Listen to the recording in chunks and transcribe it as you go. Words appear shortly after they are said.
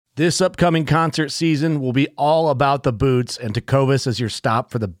This upcoming concert season will be all about the boots, and Tecovas is your stop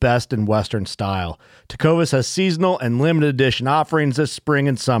for the best in Western style. Tecovas has seasonal and limited edition offerings this spring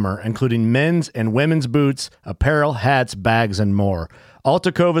and summer, including men's and women's boots, apparel, hats, bags, and more. All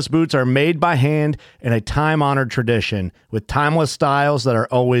Tecovas boots are made by hand in a time-honored tradition with timeless styles that are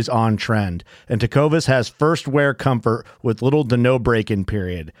always on trend. And Tecovas has first wear comfort with little to no break-in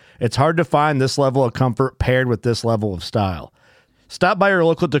period. It's hard to find this level of comfort paired with this level of style. Stop by your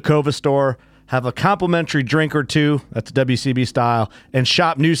local Tecovas store, have a complimentary drink or two, that's WCB style, and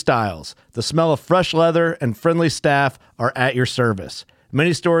shop new styles. The smell of fresh leather and friendly staff are at your service.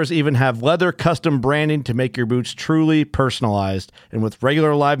 Many stores even have leather custom branding to make your boots truly personalized. And with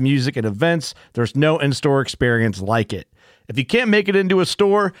regular live music and events, there's no in-store experience like it. If you can't make it into a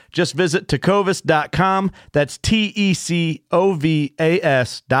store, just visit tecovas.com. That's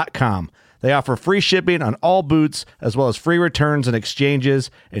TECOVAS.com. They offer free shipping on all boots, as well as free returns and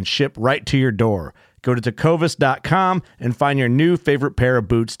exchanges, and ship right to your door. Go to tecovas.com and find your new favorite pair of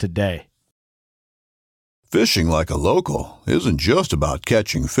boots today. Fishing like a local isn't just about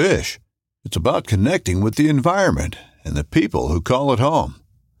catching fish. It's about connecting with the environment and the people who call it home.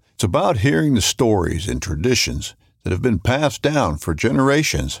 It's about hearing the stories and traditions that have been passed down for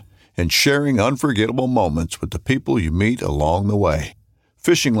generations and sharing unforgettable moments with the people you meet along the way.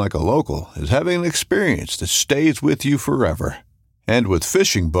 Fishing like a local is having an experience that stays with you forever. And with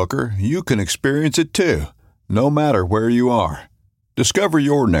Fishing Booker, you can experience it too, no matter where you are. Discover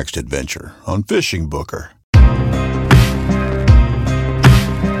your next adventure on Fishing Booker.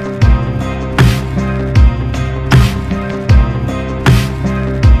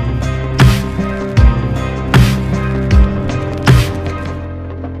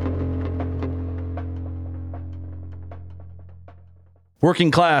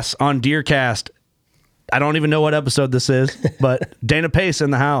 Working Class on Deercast. I don't even know what episode this is, but Dana Pace in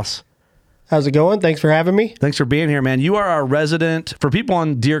the house. How's it going? Thanks for having me. Thanks for being here, man. You are our resident, for people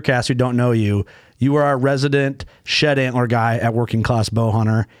on Deercast who don't know you, you are our resident shed antler guy at Working Class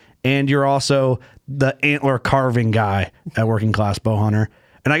Bowhunter, and you're also the antler carving guy at Working Class Bowhunter.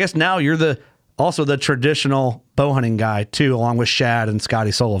 And I guess now you're also the traditional bow hunting guy too, along with Shad and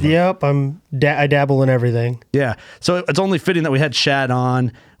Scotty Sullivan. Yep, I dabble in everything. Yeah, so it's only fitting that we had Shad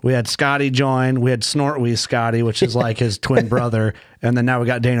on, we had Scotty join, we had Snortweeze Scotty, which is like his twin brother, and then now we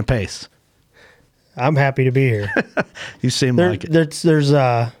got Dana Pace. I'm happy to be here. You seem like it. There's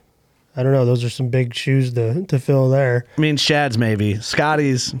I don't know, those are some big shoes to fill there. I mean, Shad's maybe.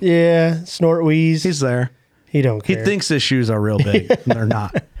 Scotty's. Yeah, Snortweeze. He's there. He don't care. He thinks his shoes are real big. And they're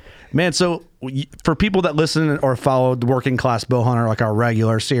not. Man, so for people that listen or follow the Working Class Bowhunter, like our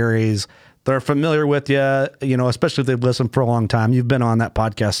regular series, they're familiar with you, especially if they've listened for a long time. You've been on that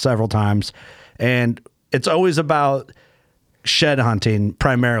podcast several times. And it's always about shed hunting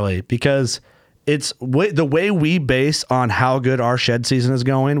primarily because it's the way we base on how good our shed season is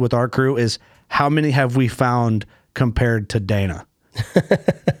going with our crew is how many have we found compared to Dana.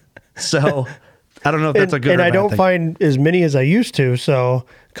 So I don't know if that's a good and or I bad don't thing. find as many as I used to, so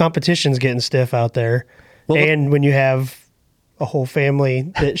competition's getting stiff out there. Well, and when you have a whole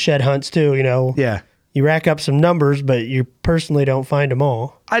family that shed hunts too, yeah, you rack up some numbers, but you personally don't find them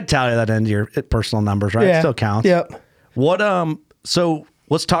all. I'd tally that into your personal numbers, right? Yeah. It still counts. Yep. So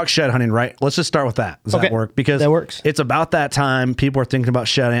let's talk shed hunting, right? Let's just start with that. Does that work? Because that works. It's about that time. People are thinking about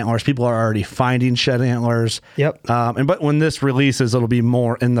shed antlers. People are already finding shed antlers. Yep. But when this releases, it'll be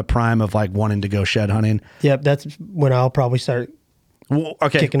more in the prime of like wanting to go shed hunting. Yep. That's when I'll probably start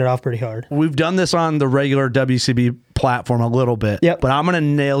kicking it off pretty hard. We've done this on the regular WCB platform a little bit. Yep. But I'm going to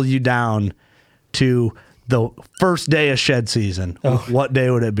nail you down to the first day of shed season. Oh. What day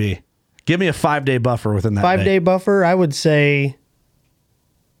would it be? Give me a 5-day buffer within that 5-day buffer, I would say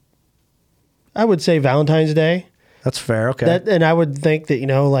Valentine's Day. That's fair. Okay. And I would think that,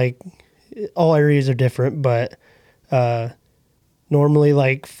 like all areas are different, but normally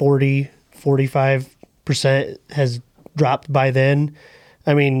like 40-45% has dropped by then.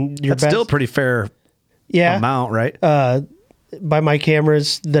 I mean, that's still a pretty fair amount, right? By my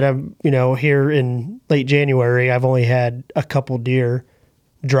cameras that I'm, here in late January, I've only had a couple deer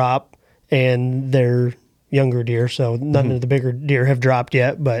drop, and they're younger deer, so none of the bigger deer have dropped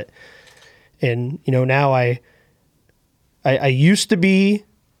yet. But now I used to be,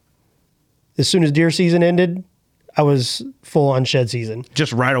 as soon as deer season ended, I was full on shed season.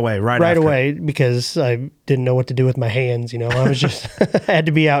 Just right away, right after. away, because I didn't know what to do with my hands. I was just had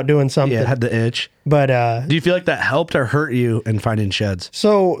to be out doing something. Yeah, had the itch. But do you feel like that helped or hurt you in finding sheds?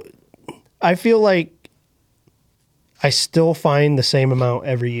 So I feel like I still find the same amount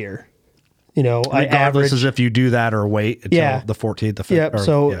every year. I Regardless average. as if you do that or wait until the 14th. The 5th, Yep.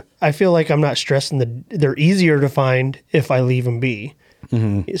 So I feel like I'm not stressing they're easier to find if I leave them be.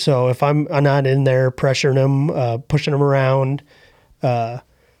 Mm-hmm. So if I'm not in there pressuring them, pushing them around,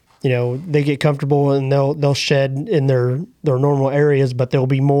 they get comfortable and they'll shed in their normal areas, but they'll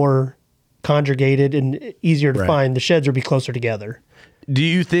be more conjugated and easier to find. The sheds will be closer together. Do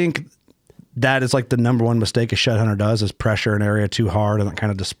you think that is like the number one mistake a shed hunter does, is pressure an area too hard and that kind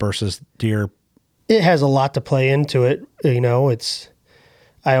of disperses deer? It has a lot to play into it.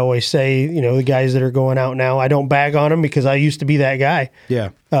 I always say, the guys that are going out now, I don't bag on them because I used to be that guy. Yeah.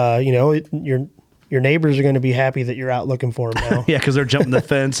 Your neighbors are going to be happy that you're out looking for them now. Yeah, because they're jumping the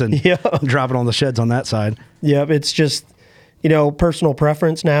fence and dropping all the sheds on that side. Yep, it's just personal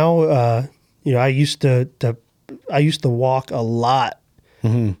preference now. I used to walk a lot.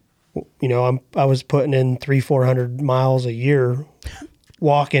 Mm-hmm. I was putting in 300-400 miles a year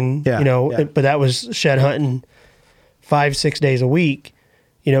walking. But that was shed hunting 5-6 days a week.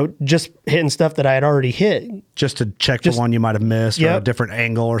 Just hitting stuff that I had already hit, just to check the one you might have missed, or a different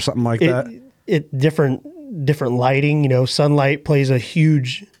angle or something like that. Different lighting. Sunlight plays a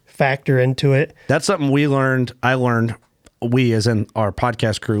huge factor into it. That's something I learned, we as in our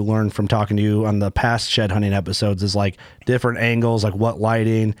podcast crew learned from talking to you on the past shed hunting episodes, is like different angles, like what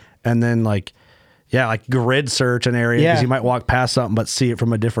lighting, and then like grid search an area, because you might walk past something but see it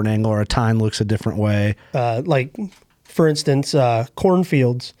from a different angle, or a tine looks a different way. For instance,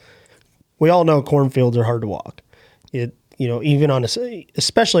 cornfields. We all know cornfields are hard to walk. Even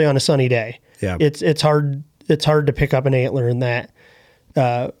especially on a sunny day. Yeah, it's hard to pick up an antler in that.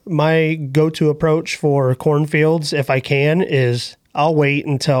 My go-to approach for cornfields, if I can, is I'll wait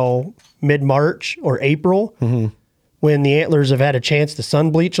until mid-March or April when the antlers have had a chance to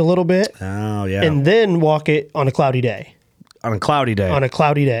sun bleach a little bit. Oh, yeah. And then walk it on a cloudy day. On a cloudy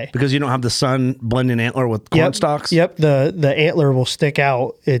day. Because you don't have the sun blending antler with corn stalks? Yep. The antler will stick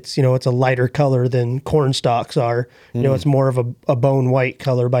out. It's a lighter color than corn stalks are. It's more of a bone white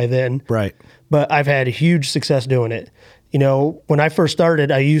color by then. Right. But I've had huge success doing it. When I first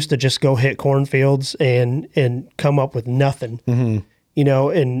started, I used to just go hit cornfields and come up with nothing. Mm-hmm.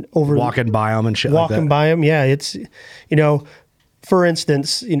 And over walking by them and shit like that. Walking by them, yeah. It's, for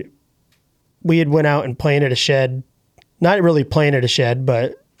instance, we had went out and planted a shed. Not really planted a shed,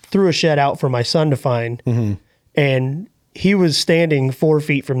 but threw a shed out for my son to find. Mm-hmm. And he was standing 4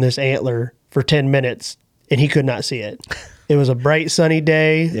 feet from this antler for 10 minutes, and he could not see it. It was a bright, sunny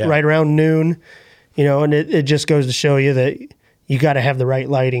day, right around noon, and it just goes to show you that you got to have the right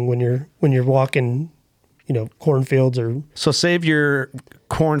lighting when you're walking, cornfields or. So save your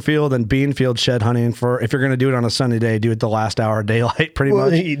cornfield and bean field shed hunting for, if you're going to do it on a sunny day, do it the last hour of daylight, pretty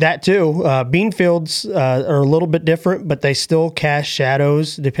much. That too. Bean fields are a little bit different, but they still cast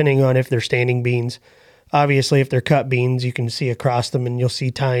shadows depending on if they're standing beans. Obviously, if they're cut beans, you can see across them and you'll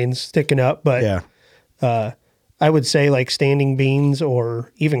see tines sticking up. But I would say like standing beans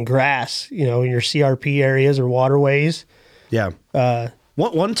or even grass, in your CRP areas or waterways. Yeah.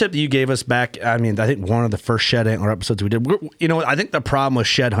 One tip that you gave us back, I think one of the first shed antler episodes we did, I think the problem with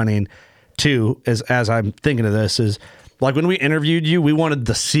shed hunting too, is, as I'm thinking of this, is like when we interviewed you, we wanted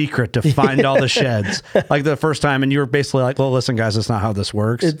the secret to find all the sheds like the first time. And you were basically like, well, listen guys, that's not how this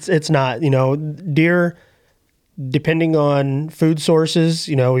works. It's not, deer, depending on food sources,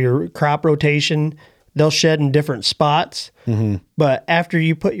 your crop rotation, they'll shed in different spots. Mm-hmm. But after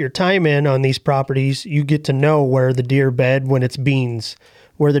you put your time in on these properties, you get to know where the deer bed when it's beans,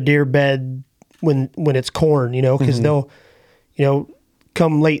 where the deer bed when it's corn, because they'll,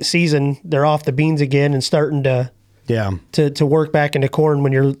 come late season, they're off the beans again and starting to work back into corn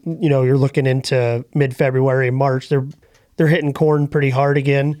when you're looking into mid-February, March. They're hitting corn pretty hard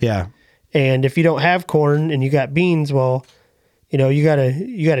again. Yeah. And if you don't have corn and you got beans, well, you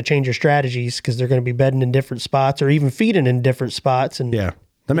gotta change your strategies because they're going to be bedding in different spots or even feeding in different spots. And yeah,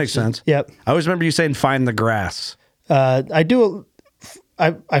 that makes sense. Yep. I always remember you saying find the grass. I do.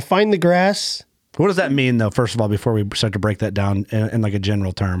 I find the grass. What does that mean, though? First of all, before we start to break that down in like a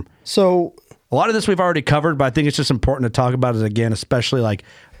general term. So a lot of this we've already covered, but I think it's just important to talk about it again, especially like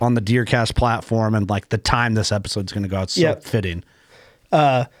on the DeerCast platform and like the time this episode's going to go out. So fitting.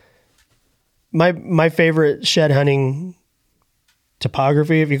 My favorite shed hunting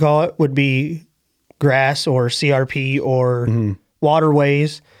topography, if you call it, would be grass or CRP or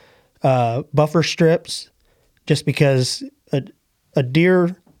waterways, buffer strips, just because a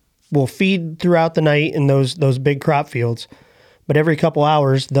deer will feed throughout the night in those big crop fields, but every couple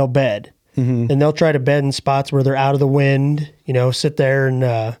hours they'll bed. And they'll try to bed in spots where they're out of the wind, sit there and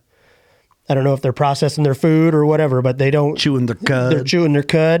I don't know if they're processing their food or whatever, but they don't chewing their cud. They're chewing their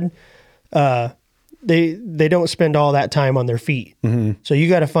cud. they don't spend all that time on their feet. So you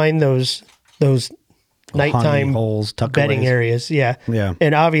got to find those nighttime holes, bedding tuckaways. areas. Yeah. Yeah.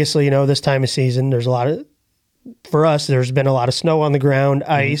 And obviously, this time of season, there's for us, there's been a lot of snow on the ground,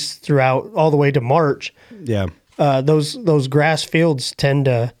 ice throughout all the way to March. Yeah. Those grass fields tend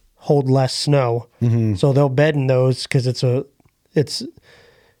to hold less snow. So they'll bed in those because it's a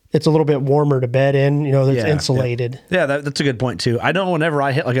little bit warmer to bed in, it's insulated. Yeah, that's a good point too. I know whenever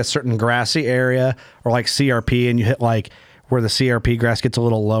I hit like a certain grassy area or like CRP and you hit like where the CRP grass gets a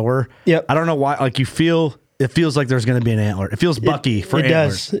little lower. Yep. I don't know why, like it feels like there's going to be an antler. It feels bucky for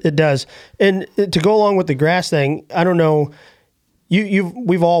antlers. It does. And to go along with the grass thing, I don't know,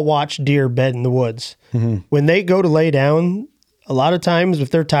 we've all watched deer bed in the woods. When they go to lay down, a lot of times if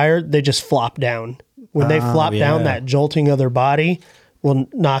they're tired, they just flop down. When they flop down, that jolting of their body will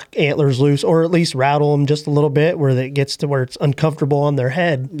knock antlers loose, or at least rattle them just a little bit where it gets to where it's uncomfortable on their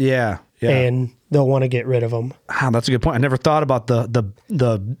head. Yeah. And they'll want to get rid of them. That's a good point. I never thought about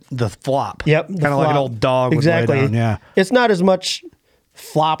the flop. Yep. Kind of like an old dog. Exactly. Would lay down. Yeah. It's not as much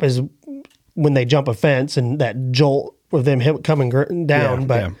flop as when they jump a fence and that jolt with them coming down.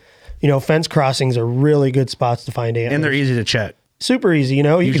 But, fence crossings are really good spots to find antlers. And they're easy to check. Super easy. You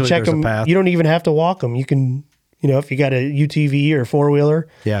can Usually check there's a them. path. You don't even have to walk them. You can, if you got a UTV or four-wheeler.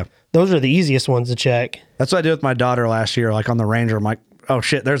 Yeah. Those are the easiest ones to check. That's what I did with my daughter last year, like on the Ranger. I'm like, oh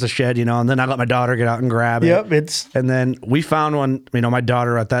shit, there's a shed, and then I let my daughter get out and grab it. Yep, and then we found one, my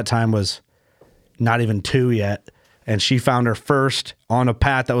daughter at that time was not even 2 yet, and she found her first on a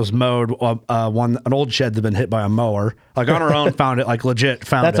path that was mowed, an old shed that had been hit by a mower. Like on her own, found it, like legit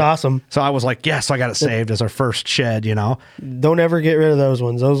found it. That's awesome. So I was like, yes, I got it saved as our first shed, Don't ever get rid of those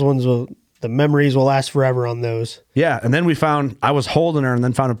ones. Those ones the memories will last forever on those. Yeah, and then I was holding her and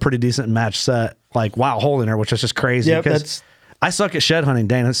then found a pretty decent match set, like while holding her, which is just crazy. Yep, because I suck at shed hunting,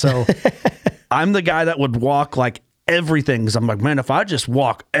 Dana. So I'm the guy that would walk like everything because I'm like, man, if I just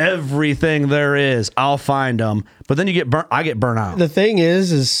walk everything there is, I'll find them. But then I get burnt out. The thing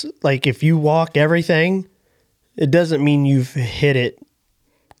is like if you walk everything, it doesn't mean you've hit it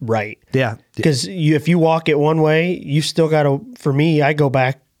right. Yeah. Because if you walk it one way, you still got to, for me, I go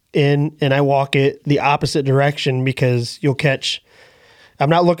back in and I walk it the opposite direction because you'll catch. I'm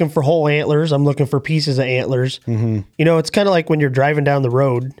not looking for whole antlers. I'm looking for pieces of antlers. It's kind of like when you're driving down the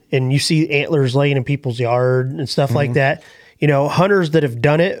road and you see antlers laying in people's yard and stuff like that. Hunters that have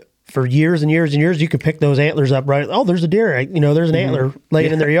done it for years and years and years, you can pick those antlers up, right? Oh, there's a deer. There's an antler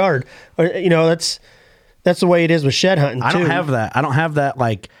laying in their yard. Or, that's the way it is with shed hunting, too. I don't have that.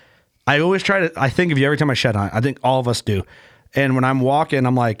 Like, I always try to, I think of you every time I shed hunt. I think all of us do. And when I'm walking,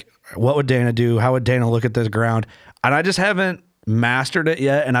 I'm like, what would Dana do? How would Dana look at this ground? And I just haven't mastered it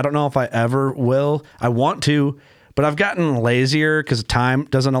yet. And I don't know if I ever will. I want to, but I've gotten lazier because time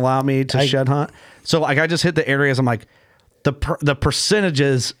doesn't allow me to shed hunt. So like, I just hit the areas. I'm like, the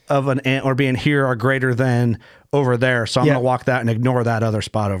percentages of an antler being here are greater than over there. So I'm going to walk that and ignore that other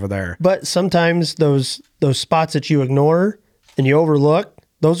spot over there. But sometimes those spots that you ignore and you overlook,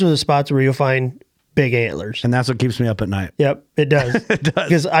 those are the spots where you'll find big antlers. And that's what keeps me up at night. Yep, it does. It does.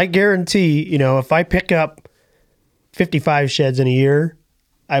 Because I guarantee, if I pick up 55 sheds in a year,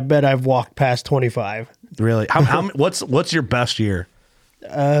 I bet I've walked past 25. Really? What's your best year?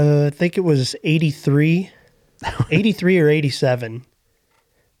 I think it was 83 or 87.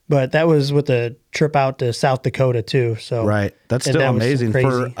 But that was with a trip out to South Dakota too. So right. That's still amazing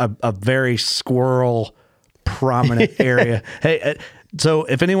for a very squirrel prominent area. Hey, so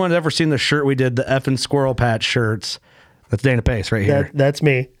if anyone's ever seen the shirt we did, the effing Squirrel Patch shirts, that's Dana Pace right here. That's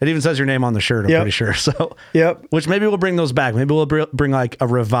me. It even says your name on the shirt, I'm pretty sure. So, which maybe we'll bring those back. Maybe we'll bring like a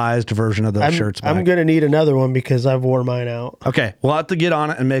revised version of those shirts back. I'm going to need another one because I've wore mine out. Okay. We'll have to get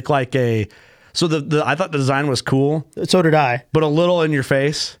on it and make like so I thought the design was cool. So did I. But a little in your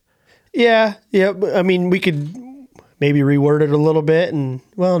face. Yeah. Yeah. I mean, we could maybe reword it a little bit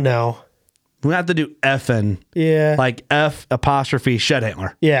no. We have to do effing. Yeah. Like F apostrophe shed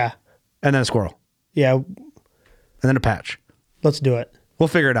antler. Yeah. And then a squirrel. Yeah. And then a patch. Let's do it. We'll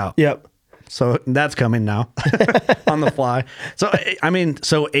figure it out. Yep. So that's coming now on the fly. So, I mean,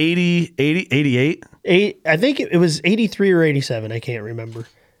 88? I think it was 83 or 87. I can't remember.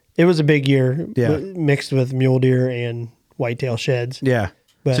 It was a big year mixed with mule deer and whitetail sheds. Yeah.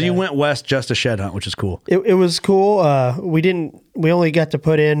 But, so you went west just to shed hunt, which is cool. It was cool. We only got to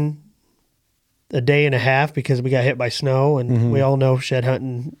put in a day and a half because we got hit by snow, and we all know shed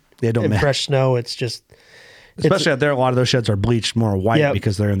hunting in fresh snow. It's just, especially out there, a lot of those sheds are bleached more white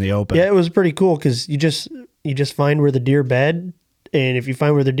because they're in the open. Yeah, it was pretty cool because you just find where the deer bed, And if you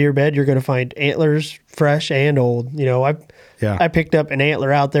find where the deer bed, you're going to find antlers, fresh and old. You know, I picked up an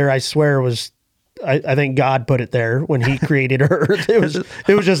antler out there. I swear it was, I think God put it there when he created Earth. It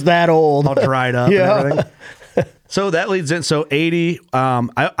was just that old. All dried up Yeah. and everything. So that leads in. So 80,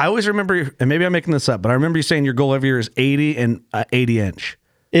 I always remember, and maybe I'm making this up, but I remember you saying your goal every year is 80 and 80 inch.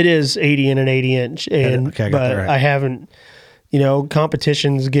 It is 80 and an 80 inch. And, Okay, I got but that right. I haven't, you know,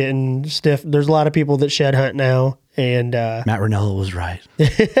 competition's getting stiff. There's a lot of people that shed hunt now. And, Matt Ranello was right.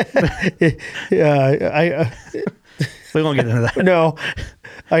 We won't get into that. no,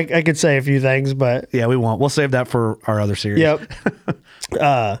 I could say a few things, but Yeah, we won't. We'll save that for our other series. yep.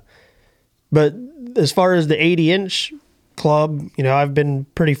 But as far as the 80-inch club, you know, I've been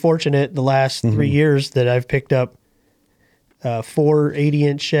pretty fortunate the last 3 years that I've picked up 4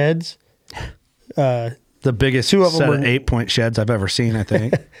 80-inch sheds. The biggest Two of them set were- of 8-point sheds I've ever seen, I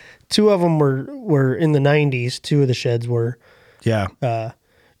think. 2 of them were in the 90s. 2 of the sheds were. Yeah.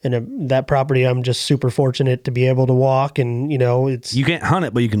 And that property, I'm just super fortunate to be able to walk, and you know, it's You can't hunt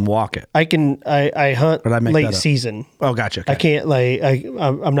it, but you can walk it. I hunt Or did I make that late up? season. Oh, gotcha. Okay. I can't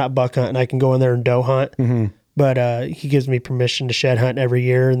I'm not buck hunting. I can go in there and doe hunt, but he gives me permission to shed hunt every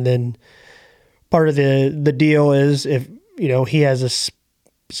year. And then part of the deal is if you know he has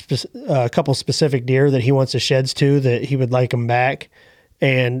a couple specific deer that he wants the sheds to that he would like them back,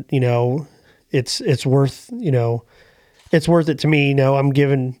 and you know it's worth it's worth it to me. You know, I'm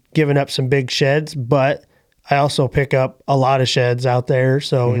giving up some big sheds, but I also pick up a lot of sheds out there.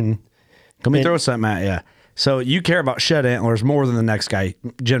 So Let me throw something at you. So you care about shed antlers more than the next guy,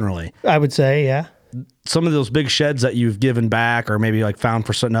 generally. I would say, yeah. Some of those big sheds that you've given back, or maybe like found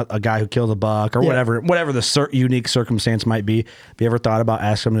for a guy who killed a buck, or Yeah. whatever the unique circumstance might be. Have you ever thought about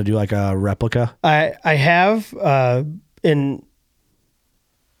asking them to do like a replica? I have, and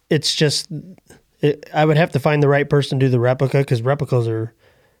it's just, I would have to find the right person to do the replica because replicas are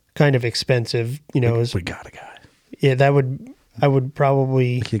kind of expensive. You know, We got a guy. yeah, I would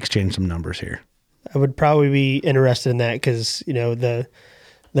probably We can exchange some numbers here. be interested in that because you know the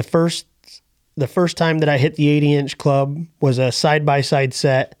first time that I hit the 80-inch club was a side-by-side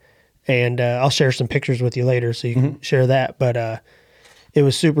set, and I'll share some pictures with you later so you can share that. But it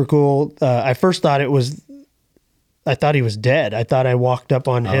was super cool. I first thought I thought he was dead. I thought I walked up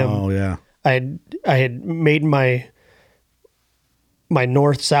on him. Oh yeah. I had made my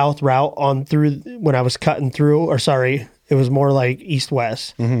north-south route on through when I was cutting through, or sorry, it was more like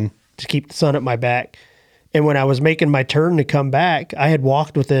east-west to keep the sun at my back. And when I was making my turn to come back, I had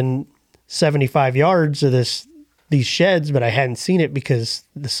walked within 75 yards of these sheds, but I hadn't seen it because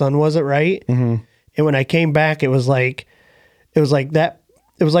the sun wasn't right. And when I came back, it was like that.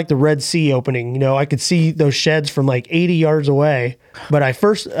 It was like the Red Sea opening. You know, I could see those sheds from like 80 yards away. But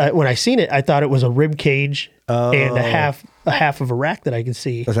when I seen it, I thought it was a rib cage and a half of a rack that I could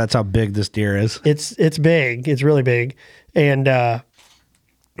see. That's how big this deer is. It's big. It's really big. And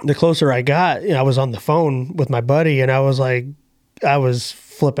the closer I got, I was on the phone with my buddy, and I was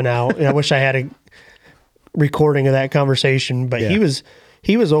flipping out. And I wish I had a recording of that conversation. But Yeah.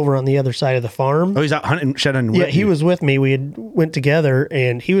 he was over on the other side of the farm. Oh, he's out hunting, shed hunting. Yeah, with he you. was with me. We had went together,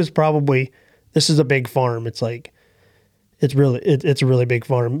 and he was probably. This is a big farm. It's like, it's a really big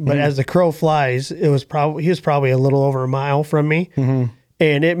farm. But as the crow flies, he was probably a little over a mile from me,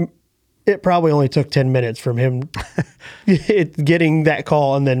 and it probably only took 10 minutes from him getting that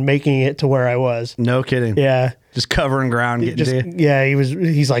call and then making it to where I was. No kidding. Yeah. Just covering ground, getting to you. Yeah,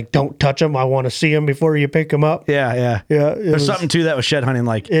 he's like, don't touch him. I want to see him before you pick him up. Yeah, yeah. Yeah, There's something to that with shed hunting,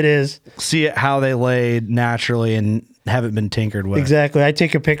 like It is. see it how they laid naturally and haven't been tinkered with. Exactly. I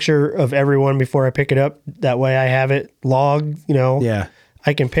take a picture of everyone before I pick it up. That way I have it logged, Yeah.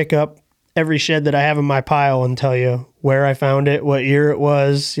 I can pick up every shed that I have in my pile and tell you where I found it, what year it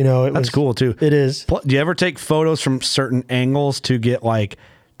was. That's cool too. It is. Do you ever take photos from certain angles to get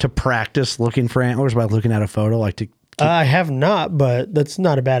to practice looking for antlers by looking at a photo, like to I have not, but that's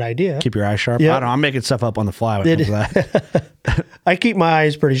not a bad idea. keep your eyes sharp? Yep. I don't know. I'm making stuff up on the fly when it comes to that. I keep my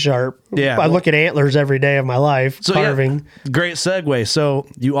eyes pretty sharp. Yeah, I look at antlers every day of my life, carving. Yeah, great segue. So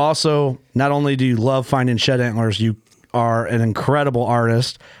you also, not only do you love finding shed antlers, you are an incredible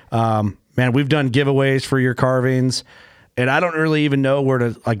artist. Man, we've done giveaways for your carvings, and I don't really even know where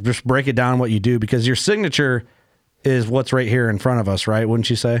to just break it down what you do, because your signature is what's right here in front of us, right? Wouldn't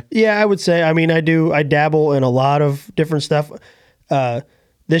you say? Yeah, I would say. I mean, I dabble in a lot of different stuff.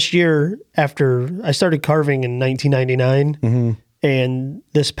 This year, after I started carving in 1999, and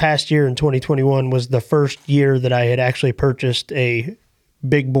this past year in 2021 was the first year that I had actually purchased a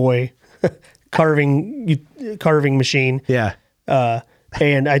big boy carving machine. Yeah.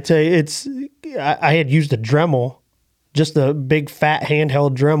 And I tell you, I had used a Dremel just a big fat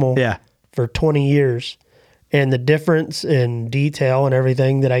handheld Dremel Yeah. for 20 years. And the difference in detail and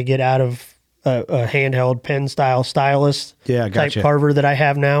everything that I get out of a handheld pen style stylus type gotcha. carver that I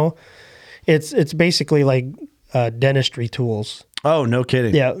have now, it's basically like dentistry tools. Oh, no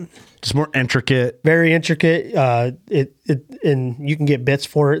kidding. Yeah. Just more intricate. Very intricate. And you can get bits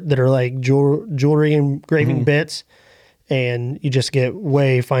for it that are like jewelry engraving bits, and you just get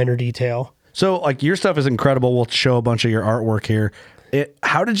way finer detail. So like your stuff is incredible. We'll show a bunch of your artwork here.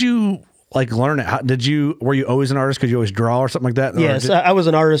 How did you like learn it? Were you always an artist? Could you always draw or something like that? Yes, I was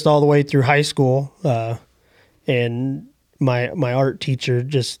an artist all the way through high school. And my art teacher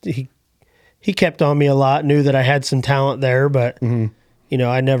he kept on me a lot, knew that I had some talent there, but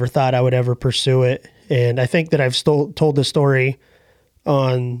I never thought I would ever pursue it. And I think that I've told the story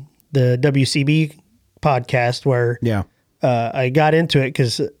on the WCB podcast where I got into it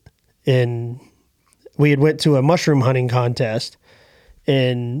because we had went to a mushroom hunting contest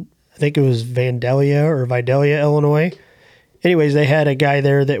in, I think it was Vidalia, Illinois. Anyways, they had a guy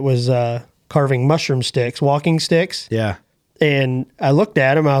there that was carving mushroom sticks, walking sticks. Yeah. And I looked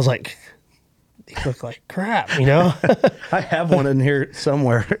at him, I was like, they look like crap, I have one in here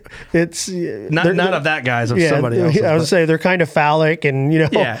somewhere. It's not of that guy's, of somebody else. I would say they're kind of phallic, and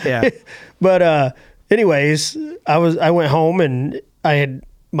Yeah. But anyways, I went home, and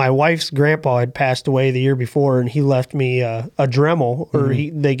my wife's grandpa had passed away the year before, and he left me a Dremel, or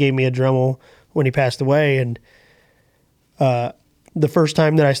they gave me a Dremel when he passed away, and the first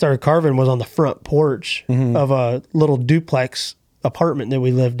time that I started carving was on the front porch of a little duplex apartment that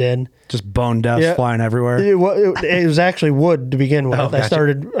we lived in. Just bone dust flying everywhere. It was actually wood to begin with. Oh,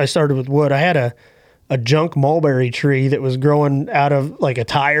 gotcha. I started with wood. I had a junk mulberry tree that was growing out of like a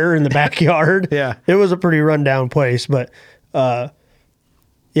tire in the backyard. Yeah. It was a pretty rundown place, but so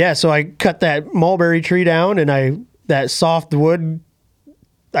I cut that mulberry tree down, and that soft wood,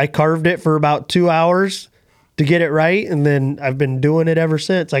 I carved it for about 2 hours to get it right, and then I've been doing it ever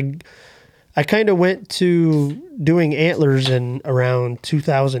since. I kind of went to doing antlers in around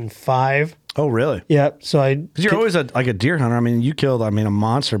 2005. Oh, really? Yep. So because you're always a deer hunter. I mean, you killed a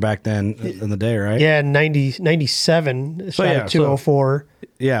monster back then in the day, right? Yeah, 97. Shot a 204.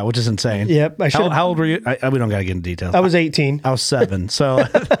 Yeah, which is insane. Yep. How old were you? We don't got to get into details. I was 18. I was 7. So,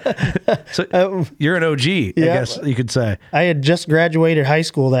 you're an OG, I guess you could say. I had just graduated high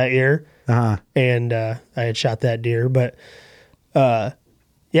school that year, and I had shot that deer. But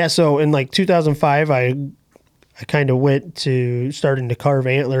so in like 2005, I kind of went to starting to carve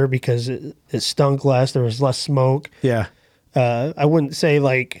antler because it stunk less. There was less smoke. Yeah. I wouldn't say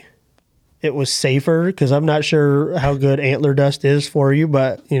like it was safer because I'm not sure how good antler dust is for you,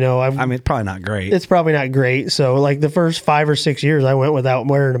 but it's probably not great. It's probably not great. So like the first 5 or 6 years I went without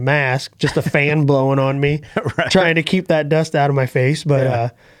wearing a mask, just a fan blowing on me, trying to keep that dust out of my face.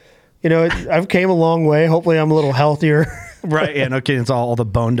 But, I've came a long way. Hopefully I'm a little healthier. Right. Yeah. No kidding. It's all the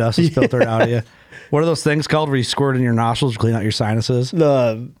bone dust is filtered out of you. What are those things called where you squirt in your nostrils to clean out your sinuses?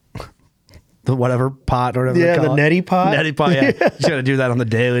 The whatever pot or whatever. Yeah, the neti pot. Neti pot, yeah. You just got to do that on the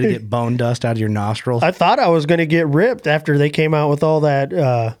daily to get bone dust out of your nostrils. I thought I was going to get ripped after they came out with all that,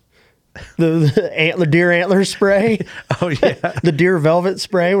 the deer antler spray. Oh, yeah. The deer velvet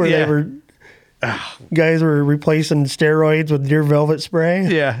spray where guys were replacing steroids with deer velvet spray.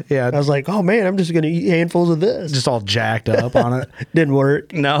 Yeah, yeah. I was like, oh man, I'm just going to eat handfuls of this. Just all jacked up on it. Didn't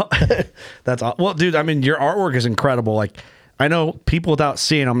work. No. That's all. Well, dude, I mean, your artwork is incredible. Like, I know people without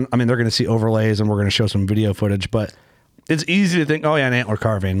seeing them, I mean, they're going to see overlays and we're going to show some video footage, but it's easy to think, oh yeah, an antler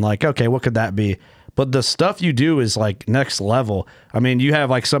carving. Like, okay, what could that be? But the stuff you do is like next level. I mean, you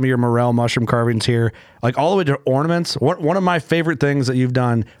have like some of your morel mushroom carvings here, like all the way to ornaments. One of my favorite things that you've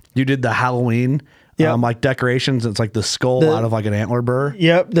done, you did the Halloween, like decorations. It's like the skull out of like an antler burr.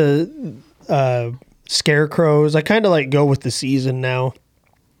 Yep. The scarecrows. I kind of like go with the season now,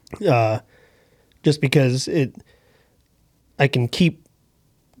 just because I can keep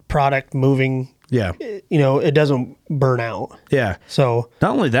product moving. Yeah. It doesn't burn out. Yeah. So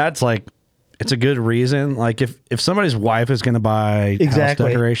not only that, it's like, it's a good reason. Like if somebody's wife is going to buy house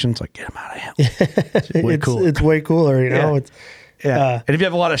decorations, like get them out of him. It's way cooler. It's way cooler, Yeah. And if you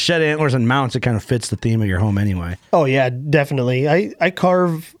have a lot of shed antlers and mounts, it kind of fits the theme of your home anyway. Oh yeah, definitely. I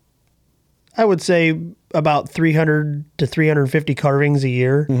carve, I would say about 300 to 350 carvings a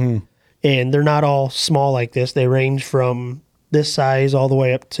year. Mm-hmm. And they're not all small like this. They range from this size all the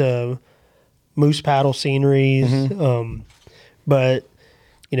way up to moose paddle sceneries. Mm-hmm. But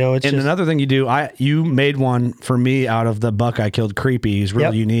it's and just, another thing you do, you made one for me out of the buck I killed, Creepy. He's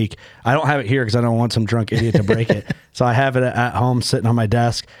really unique. I don't have it here because I don't want some drunk idiot to break it. So I have it at home sitting on my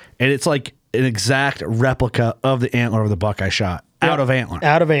desk, and it's like an exact replica of the antler of the buck I shot out of antler,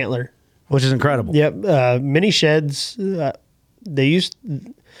 Out of antler. which is incredible. Yep. Mini sheds, they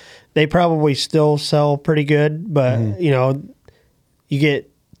probably still sell pretty good, but you get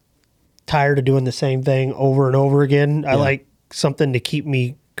tired of doing the same thing over and over again. I like something to keep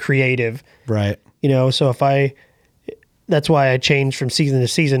me creative. Right. So that's why I change from season to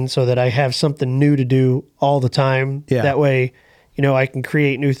season so that I have something new to do all the time. Yeah. That way, I can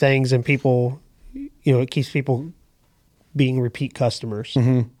create new things and people, it keeps people being repeat customers.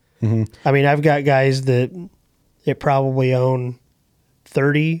 I mean, I've got guys that probably own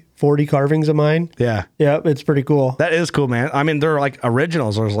 30, 40 carvings of mine. Yeah. Yep. It's pretty cool. That is cool, man. I mean, they're like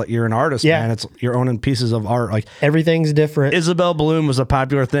originals. Or like you're an artist, Yeah. man. You're owning pieces of art. Like Everything's different. Isabel Bloom was a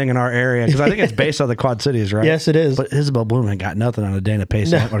popular thing in our area because I think it's based on the Quad Cities, right? Yes, it is. But Isabel Bloom ain't got nothing on a Dana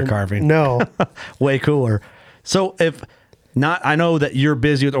Pace antler carving. No. Way cooler. So I know that you're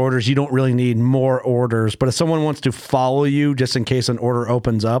busy with orders. You don't really need more orders, but if someone wants to follow you just in case an order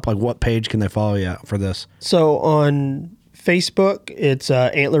opens up, like what page can they follow you at for this? So on Facebook, it's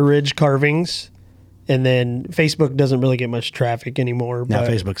Antler Ridge Carvings. And then Facebook doesn't really get much traffic anymore. Now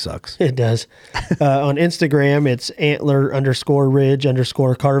but Facebook sucks. It does. On Instagram, it's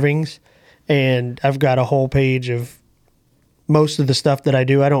Antler_Ridge_Carvings. And I've got a whole page of most of the stuff that I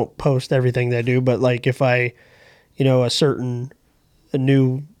do. I don't post everything that I do, but like if a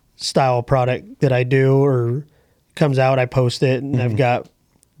new style product that I do or comes out, I post it, and I've got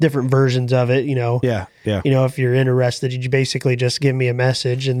different versions of it, Yeah. if you're interested, you basically just give me a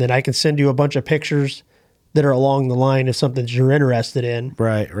message and then I can send you a bunch of pictures that are along the line of something that you're interested in.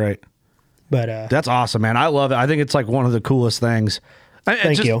 Right. But That's awesome, man. I love it. I think it's like one of the coolest things.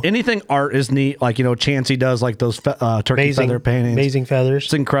 Thank you. Anything art is neat. Like, Chancey does like those turkey feather paintings. Amazing feathers.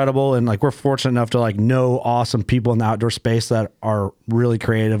 It's incredible. And like, we're fortunate enough to like know awesome people in the outdoor space that are really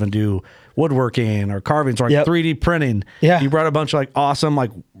creative and do woodworking or carvings or like 3D printing. Yeah. You brought a bunch of like awesome, like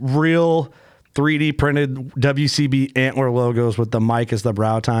real 3D printed WCB antler logos with the mic as the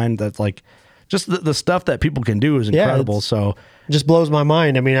brow tine. That's like just the stuff that people can do is incredible. So just blows my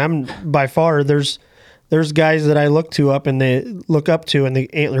mind. I mean, I'm by far, there's guys that I look up to in the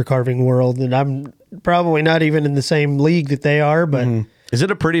antler carving world, and I'm probably not even in the same league that they are, but is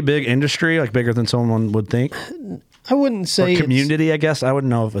it a pretty big industry, like bigger than someone would think? I wouldn't say or community, I guess. I wouldn't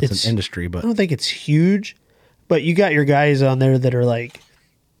know if it's an industry, but I don't think it's huge. But you got your guys on there that are like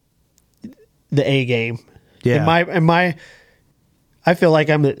the A game. Yeah. I feel like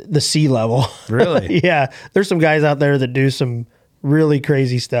I'm the C level. Really? Yeah. There's some guys out there that do some really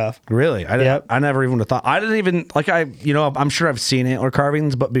crazy stuff. Really? I never even would have thought. I didn't even, like, I'm sure I've seen antler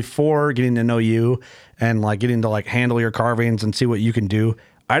carvings, but before getting to know you and like getting to like handle your carvings and see what you can do,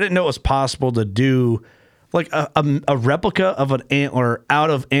 I didn't know it was possible to do like a replica of an antler out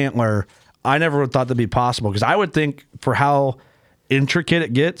of antler. I never would have thought that'd be possible because I would think for how intricate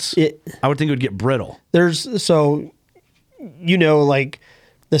it gets, I would think it would get brittle. Like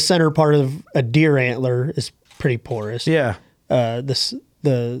the center part of a deer antler is pretty porous. Yeah.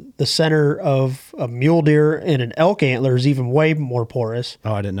 The center of a mule deer and an elk antler is even way more porous.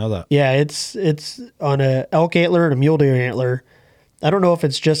 Oh, I didn't know that. Yeah, it's on a elk antler and a mule deer antler. I don't know if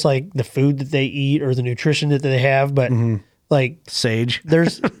it's just like the food that they eat or the nutrition that they have, but like sage,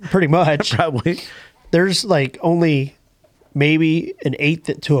 there's pretty much probably there's like only maybe an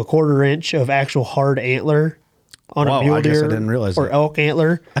 1/8 to a 1/4 inch of actual hard antler on a mule deer I didn't realize or that. elk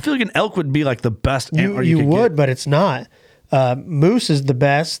antler. I feel like an elk would be like the best antler you could would, get. but it's not. Moose is the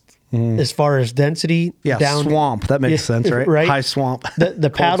best as far as density. Yeah, down, swamp. That makes sense, right? Right. High swamp.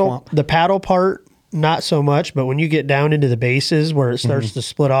 The paddle part, not so much, but when you get down into the bases where it starts to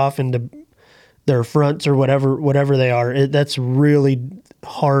split off into their fronts or whatever they are, that's really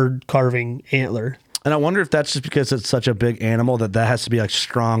hard carving antler. And I wonder if that's just because it's such a big animal that has to be like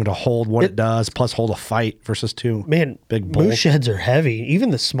strong to hold what it does, plus hold a fight versus two big bulls. Moose sheds are heavy. Even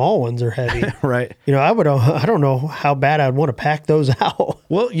the small ones are heavy. Right. I don't know how bad I'd want to pack those out.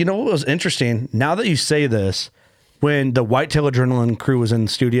 Well, you know what was interesting? Now that you say this, when the Whitetail Adrenaline crew was in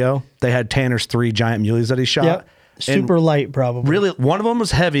the studio, they had Tanner's 3 giant muleys that he shot. Yep. Super light, probably. Really, one of them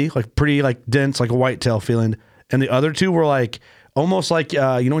was heavy, like pretty like dense, like a whitetail feeling. And the other two were like, almost like,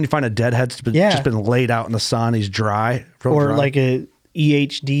 when you find a deadhead that's just been laid out in the sun, he's dry. Or dry. like a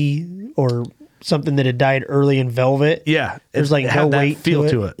EHD or something that had died early in velvet. Yeah. There's like no weight feel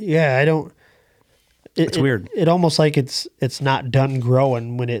to it. Yeah, I don't. It's weird. It almost like it's not done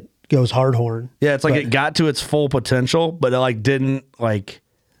growing when it goes hard horn. Yeah, it's like it got to its full potential, but it didn't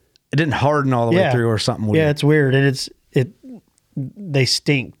harden all the way through or something weird. Yeah, it's weird. And they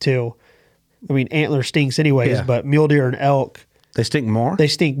stink too. I mean, antler stinks anyways, but mule deer and elk, They stink more? They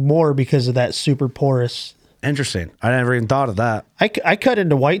stink more because of that super porous. Interesting. I never even thought of that. I cut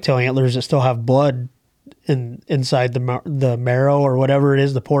into whitetail antlers that still have blood inside the marrow or whatever it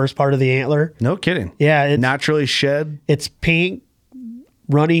is, the porous part of the antler. No kidding. Yeah, it's Naturally shed. It's pink,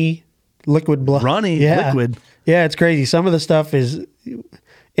 runny, liquid blood. Runny, yeah. liquid. Yeah, it's crazy. Some of the stuff is,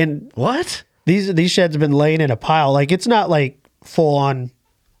 and What? these sheds have been laying in a pile. Like, it's not like full on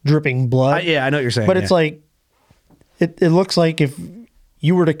dripping blood. Yeah, I know what you're saying. But it's like, it looks like if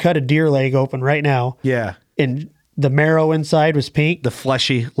you were to cut a deer leg open right now, yeah, and the marrow inside was pink. the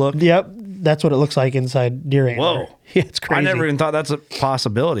fleshy look. Yep, that's what it looks like inside deer antler. Whoa. Yeah, it's crazy. I never even thought that's a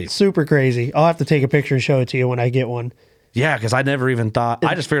possibility. Super crazy. I'll have to take a picture and show it to you when I get one. Yeah, because I never even thought.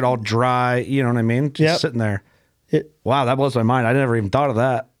 I just figured all dry. You know what I mean? Just Yep. sitting there. It, Wow, that blows my mind. I never even thought of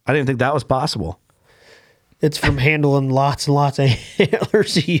that. I didn't think that was possible. it's from handling lots and lots of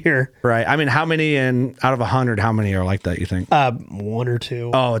antlers a year. Right. I mean, how many out of 100? How many are like that? You think? One or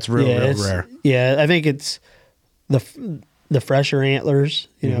two. Oh, it's real, real it's- rare. Yeah, I think it's the fresher antlers,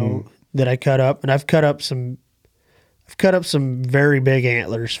 know, that I cut up, and I've cut up some very big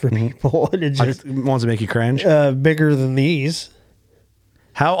antlers for people. And it's just Ones that make you cringe. bigger than these.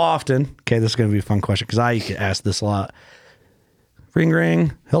 How often? Okay, this is going to be a fun question because I get asked this a lot. Ring,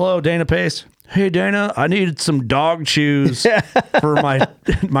 ring. Hello, Dana Pace. Hey, Dana, I needed some dog chews for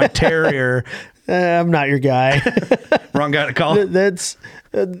my terrier. I'm not your guy. Wrong guy to call. That's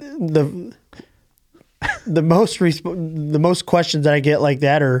the most questions that I get like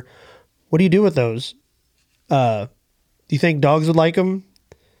that are, what do you do with those? Do you think dogs would like them?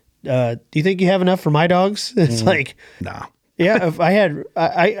 Do you think you have enough for my dogs? It's like, No. yeah, if I had,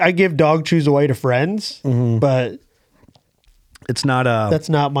 I give dog chews away to friends, but It's not that's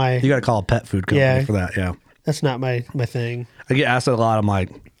not my, you got to call a pet food company Yeah. for that. Yeah. that's not my thing. I get asked that a lot. I'm like,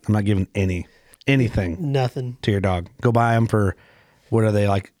 I'm not giving anything Nothing. to your dog. Go buy them for, what are they,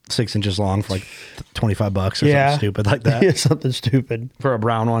 like 6 inches long for like $25 or Yeah. something stupid like that. Yeah, something stupid. For a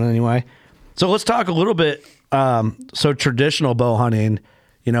brown one anyway. So let's talk a little bit. So traditional bow hunting,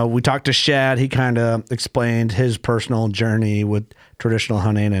 we talked to Shad. He kind of explained his personal journey with traditional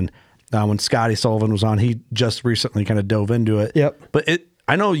hunting. And when Scotty Sullivan was on, he just recently kind of dove into it. Yep. But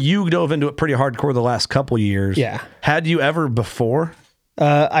I know you dove into it pretty hardcore the last couple years. Yeah. Had you ever before?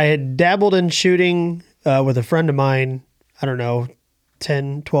 I had dabbled in shooting with a friend of mine, I don't know,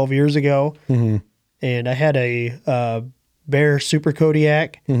 10, 12 years ago. Mm-hmm. And I had a Bear Super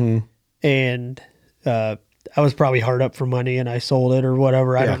Kodiak. Mm-hmm. And I was probably hard up for money and I sold it or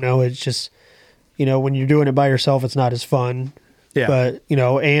whatever. I don't know. It's just, when you're doing it by yourself, it's not as fun. Yeah. But,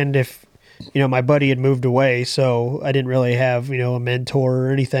 and if, my buddy had moved away, so I didn't really have, a mentor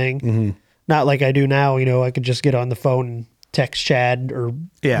or anything. Mm-hmm. Not like I do now, I could just get on the phone and text Chad or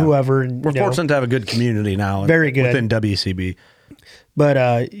whoever. And, We're fortunate to have a good community now. Very good. Within WCB. But,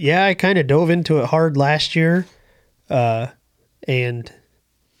 I kind of dove into it hard last year. And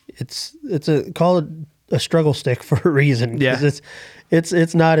call it a struggle stick for a reason. Yeah. 'Cause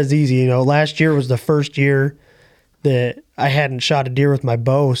it's not as easy. Last year was the first year that I hadn't shot a deer with my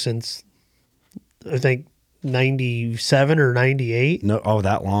bow since I think 97 or 98. No,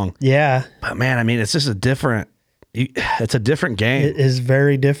 that long. Yeah. But man, I mean, it's just it's a different game. It is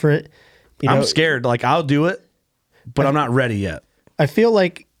very different. I'm scared. Like I'll do it, but I'm not ready yet. I feel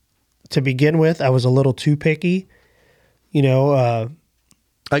like to begin with, I was a little too picky.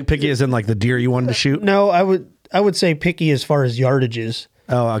 Like picky as in like the deer you wanted to shoot? No, I would say picky as far as yardages.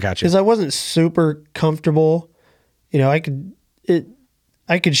 Oh, I got you. Because I wasn't super comfortable. I could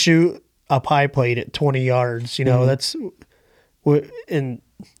shoot a pie plate at 20 yards. That's and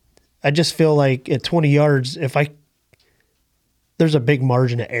I just feel like at 20 yards, there's a big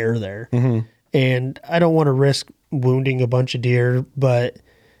margin of error there, and I don't want to risk wounding a bunch of deer. But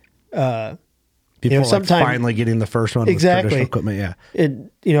Before sometime finally getting the first one exactly with traditional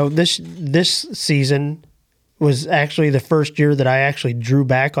equipment, this season was actually the first year that I actually drew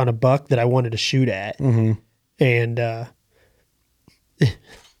back on a buck that I wanted to shoot at. Mm-hmm. And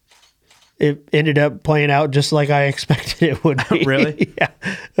it ended up playing out just like I expected it would be. Really? Yeah.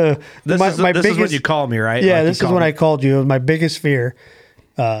 This is what you call me, right? Yeah, Like this is when I called you. It was my biggest fear.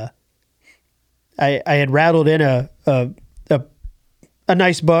 I had rattled in a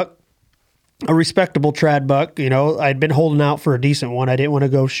nice buck, a respectable trad buck. I'd been holding out for a decent one. I didn't want to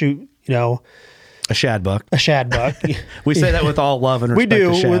go shoot, a shad buck. a shad buck. We say that with all love and respect We do.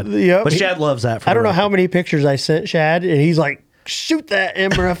 to Shad. Yep. But Shad loves that. I don't know how many pictures I sent Shad, and he's like, shoot that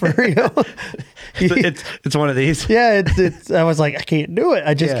MRF. it's one of these. Yeah, it's. I was like, I can't do it.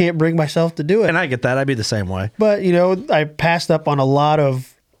 I just can't bring myself to do it. And I get that. I'd be the same way. But, I passed up on a lot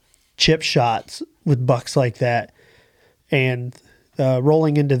of chip shots with bucks like that. And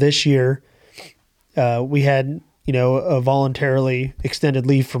rolling into this year, we had, a voluntarily extended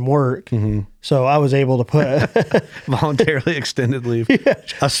leave from work. So I was able to put Voluntarily extended leave.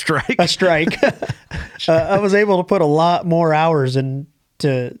 A strike. a strike. I was able to put a lot more hours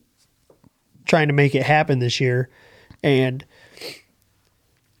into trying to make it happen this year. And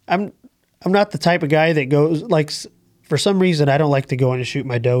I'm not the type of guy that goes like, for some reason, I don't like to go in and shoot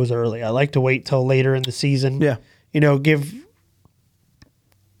my does early. I like to wait till later in the season. Yeah. Give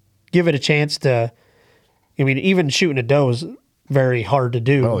it a chance to, even shooting a doe is very hard to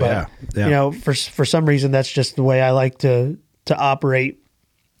do. Oh, but, yeah. for some reason, that's just the way I like to operate.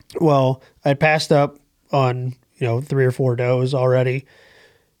 Well, I passed up on, 3 or 4 does already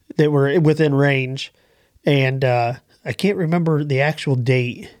that were within range. And I can't remember the actual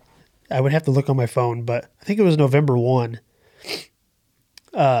date. I would have to look on my phone, but I think it was November 1.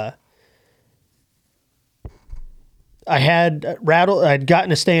 I'd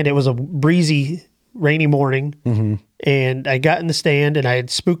gotten a stand. It was a breezy, rainy morning, and I got in the stand, and I had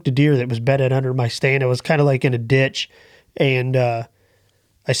spooked a deer that was bedded under my stand. It was kind of like in a ditch, and I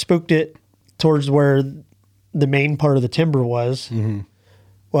spooked it towards where the main part of the timber was.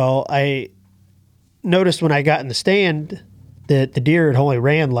 Well, I noticed when I got in the stand that the deer had only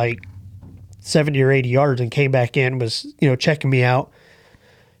ran like 70 or 80 yards and came back in, was, checking me out.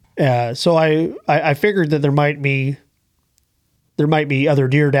 So I figured that there might be other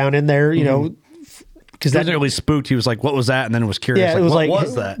deer down in there, because That really spooked. He was like, "What was that?" And then was curious. yeah, it was what like,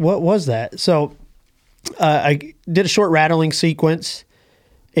 was that? What was that? So I did a short rattling sequence,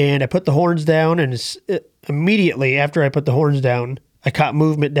 and I put the horns down, and immediately after I put the horns down, I caught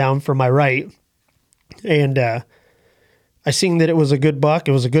movement down from my right, and I seen that it was a good buck.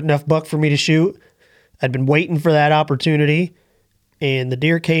 It was a good enough buck for me to shoot. I'd been waiting for that opportunity, and the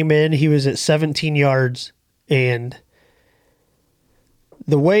deer came in. He was at 17 yards, and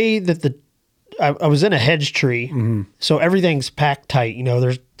the way that I was in a hedge tree, so everything's packed tight.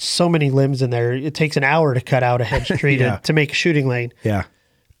 There's so many limbs in there. It takes an hour to cut out a hedge tree to make a shooting lane. Yeah.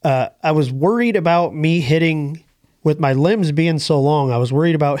 I was worried about me hitting, with my limbs being so long, I was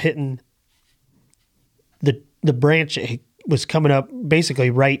worried about hitting the branch that was coming up basically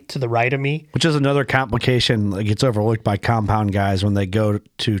right to the right of me. Which is another complication that gets overlooked by compound guys when they go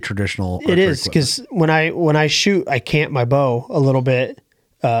to traditional. It is, because when I shoot, I cant my bow a little bit.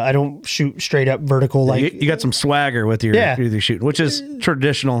 I don't shoot straight up vertical. Like You got some swagger with your shooting, which is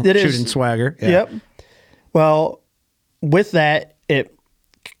traditional shooting swagger. Yeah. Yep. Well, with that,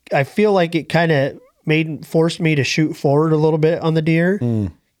 I feel like it kind of forced me to shoot forward a little bit on the deer,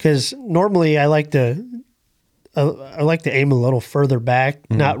 because normally I like to aim a little further back,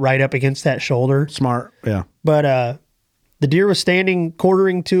 not right up against that shoulder. Smart. Yeah. But the deer was standing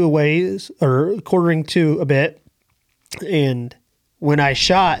quartering to a bit, and when I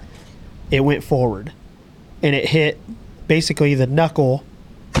shot, it went forward, and it hit basically the knuckle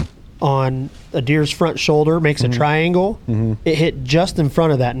on a deer's front shoulder, makes a triangle. It hit just in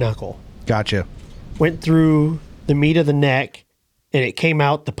front of that knuckle. Gotcha. Went through the meat of the neck, and it came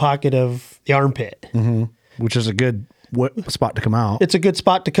out the pocket of the armpit. Which is a good spot to come out. It's a good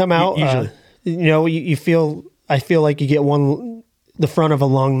spot to come out. Usually. I feel like you get the front of a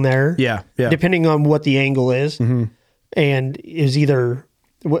lung there. Yeah. Yeah. Depending on what the angle is. And it was either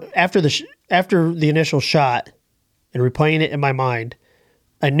after the initial shot and replaying it in my mind,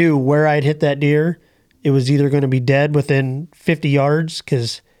 I knew where I'd hit that deer. It was either going to be dead within 50 yards,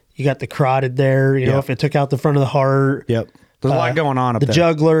 because you got the carotid there, if it took out the front of the heart. Yep. There's a lot going on up there. The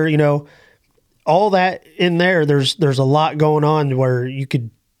jugular, all that in there, there's a lot going on where you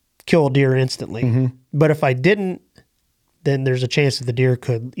could kill a deer instantly. But if I didn't, then there's a chance that the deer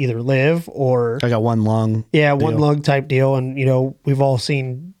could either live or... I got one lung. Yeah, one lung type deal. And, we've all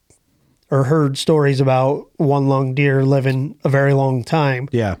seen or heard stories about one lung deer living a very long time.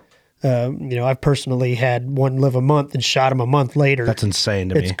 Yeah. I've personally had one live a month and shot him a month later. That's insane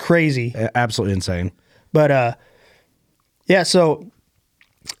to me. It's crazy. Absolutely insane. But, so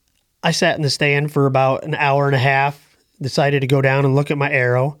I sat in the stand for about an hour and a half, decided to go down and look at my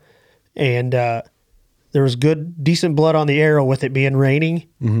arrow, and there was decent blood on the arrow with it being raining.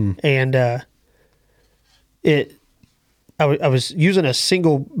 And I was using a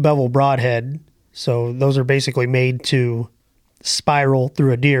single bevel broadhead, so those are basically made to spiral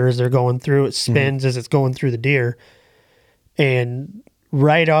through a deer as they're going through. It spins as it's going through the deer, and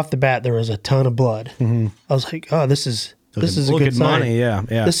right off the bat there was a ton of blood. I was like, "Oh, this is a good sign." Money, yeah.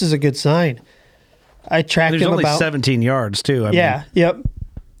 This is a good sign. I tracked him only about 17 yards too. I mean. Yep.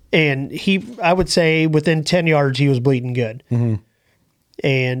 And I would say within 10 yards, he was bleeding good.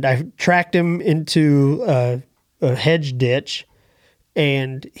 And I tracked him into a hedge ditch,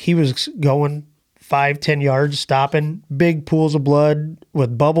 and he was going 5-10 yards, stopping, big pools of blood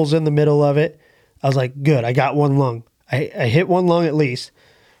with bubbles in the middle of it. I was like, good, I got one lung. I hit one lung at least.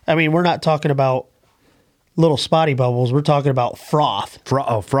 I mean, we're not talking about little spotty bubbles. We're talking about froth.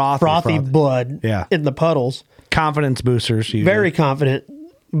 Frothy blood in the puddles. Confidence boosters. Usually. Very confident.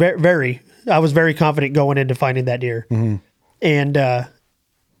 Very. I was very confident going into finding that deer. Mm-hmm. And I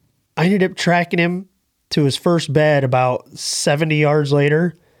ended up tracking him to his first bed about 70 yards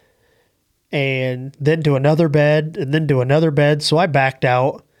later, and then to another bed, and then to another bed. So I backed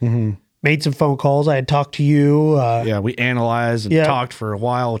out, made some phone calls. I had talked to you. We analyzed and talked for a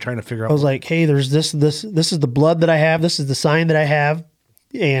while trying to figure out. I was like, hey, there's this is the blood that I have. This is the sign that I have.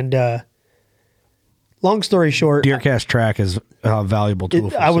 And long story short, DeerCast Track is a valuable tool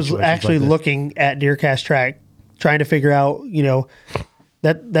for I was actually looking at DeerCast Track, trying to figure out,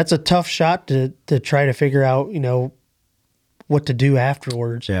 that's a tough shot to try to figure out, what to do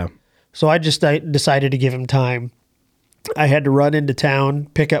afterwards. Yeah. So I decided to give him time. I had to run into town,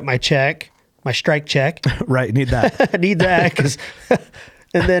 pick up my check, my strike check. Right. Need that. I need that.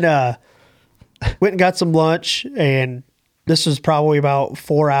 And then went and got some lunch, and this was probably about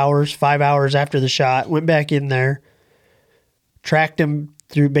 5 hours after the shot. Went back in there, tracked him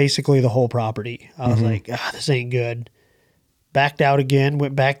through basically the whole property. I was like, this ain't good. Backed out again,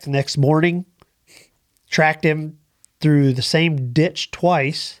 went back the next morning, tracked him through the same ditch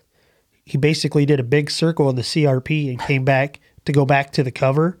twice. He basically did a big circle in the CRP and came back to go back to the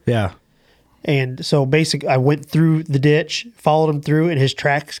cover. Yeah. And so basically I went through the ditch, followed him through, and his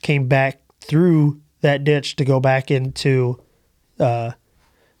tracks came back through that ditch to go back into that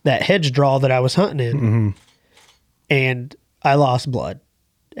hedge draw that I was hunting in. And I lost blood.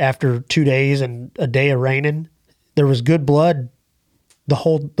 After 2 days and a day of raining, there was good blood the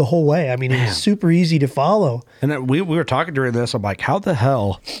whole way. I mean, it was super easy to follow. And then we were talking during this. I'm like, how the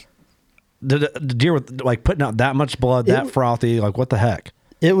hell did the deer with like putting out that much blood, that frothy? Like, what the heck?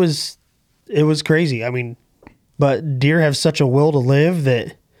 It was crazy. I mean, but deer have such a will to live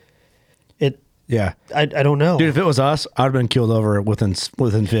that Yeah. I don't know. Dude, if it was us, I would have been keeled over within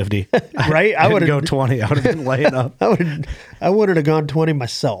 50. Right? I would go 20. I would have been laying up. I wouldn't have gone 20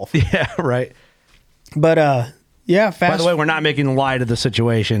 myself. Yeah, right. But By the way, we're not making light of the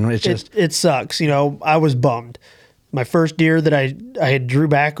situation. It's just it sucks. I was bummed. My first deer that I had drew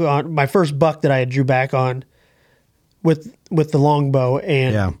back on, my first buck that I had drew back on with the longbow,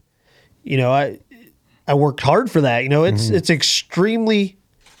 and I worked hard for that. It's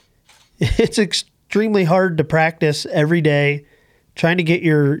extremely hard to practice every day, trying to get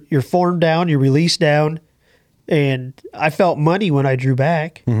your form down, your release down, and I felt money when I drew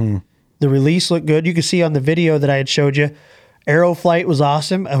back. The release looked good. You could see on the video that I had showed you, arrow flight was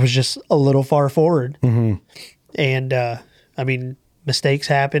awesome. I was just a little far forward. And, I mean, mistakes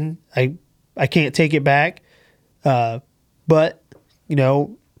happen. I can't take it back. But,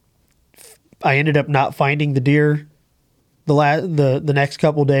 I ended up not finding the deer the next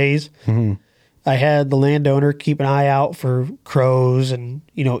couple days. I had the landowner keep an eye out for crows and,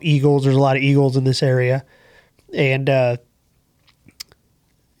 eagles. There's a lot of eagles in this area. And,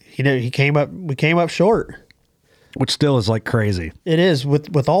 we came up short. Which still is like crazy. It is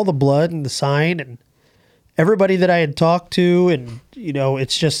with all the blood and the sign and everybody that I had talked to, and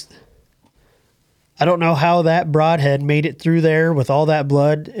it's just, I don't know how that broadhead made it through there with all that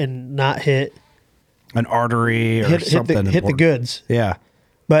blood and not hit an artery or something. Hit the goods. Yeah.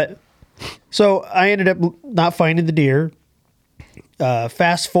 But so I ended up not finding the deer.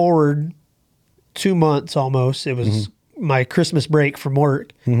 Fast forward 2 months almost. It was my Christmas break from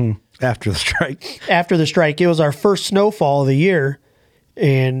work. After the strike. After the strike. It was our first snowfall of the year.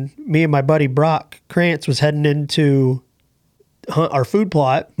 And me and my buddy Brock Krantz was heading into our food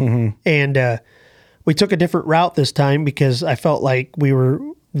plot. And we took a different route this time because I felt like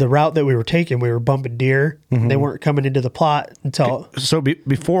the route that we were taking, we were bumping deer. They weren't coming into the plot until... So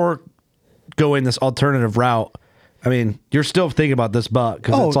before going this alternative route, I mean, you're still thinking about this buck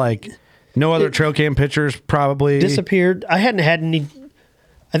because it's like no other trail cam pictures probably... Disappeared. I hadn't had any...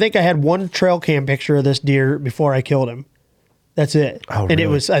 I think I had one trail cam picture of this deer before I killed him. That's it. Oh, and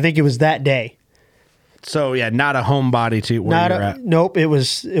really? I think it was that day. So yeah, not a home body to where you're at. Nope. It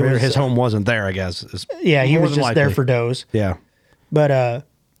was his home wasn't there, I guess. Yeah, he was just there for does. Yeah. But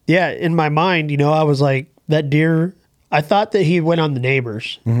in my mind, I was like, that deer, I thought that he went on the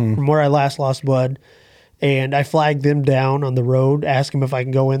neighbors from where I last lost blood. And I flagged them down on the road, asked them if I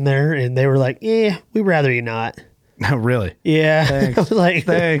can go in there, and they were like, we'd rather you not. Oh, really? Yeah. Thanks. I was like,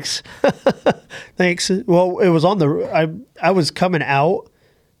 thanks. Thanks. Well, it was on I was coming out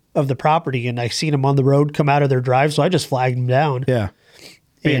of the property, and I seen them on the road come out of their drive, so I just flagged them down. Yeah.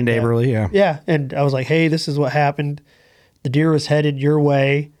 Being And, neighborly, yeah. Yeah, and I was like, hey, this is what happened. The deer was headed your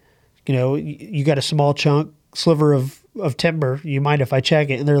way. You know, you got a small sliver of timber. You mind if I check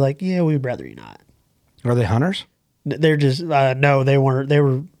it? And they're like, yeah, we'd rather you not. Are they hunters? They're just, no, they weren't. They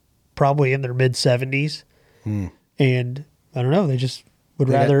were probably in their mid-70s. And I don't know, they just would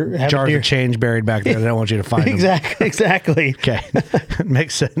rather have a jars deer. of change buried back there. They don't want you to find them. Exactly. Okay.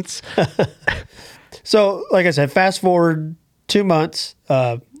 Makes sense. So, like I said, fast forward 2 months,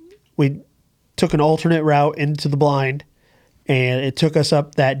 we took an alternate route into the blind, and it took us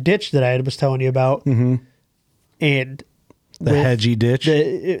up that ditch that I was telling you about. Mm-hmm. And The hedgy ditch.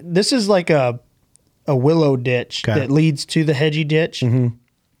 this is like a willow ditch Okay. that leads to the hedgy ditch. Mm-hmm.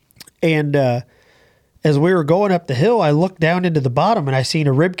 And as we were going up the hill, I looked down into the bottom and I seen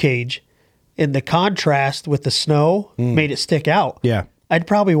a rib cage, and the contrast with the snow made it stick out. Yeah. I'd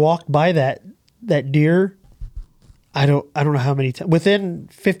probably walked by that deer. I don't know how many times. Within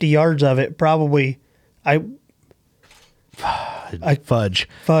 50 yards of it, probably.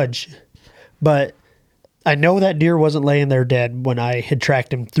 Fudge. But I know that deer wasn't laying there dead when I had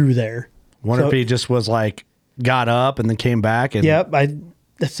tracked him through there. Wonder So- if he just was like, got up and then came back. And Yep,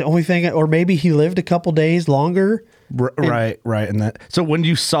 that's the only thing. Or maybe he lived a couple days longer. Right. And that. So when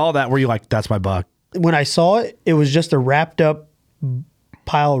you saw that, were you like, that's my buck? When I saw it, it was just a wrapped up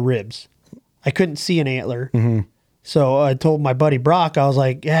pile of ribs. I couldn't see an antler. Mm-hmm. So I told my buddy Brock, I was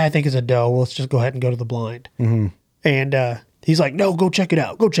like, yeah, I think it's a doe. Well, let's just go ahead and go to the blind. Mm-hmm. And he's like, no, go check it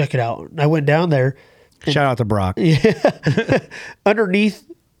out. Go check it out. And I went down there. Shout out to Brock.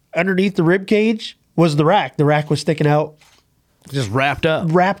 Underneath the rib cage was the rack. The rack was sticking out, Just wrapped up.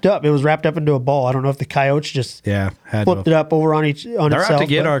 wrapped up. It was wrapped up into a ball. I don't know if the coyotes just Yeah. Had flipped to. it up over on They're itself. out to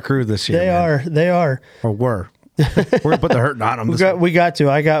get but our crew this year. They are. Or were. We're going to put the hurt on them. We got to.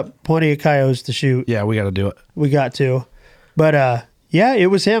 I got plenty of coyotes to shoot. Yeah, we got to do it. We got to. But yeah, it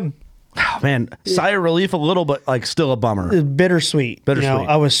was him. Oh, man, sigh of relief a little, but like still a bummer. Bittersweet. You know, Bittersweet.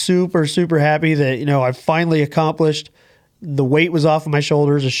 I was super, super happy that, you know, I finally accomplished. The weight was off of my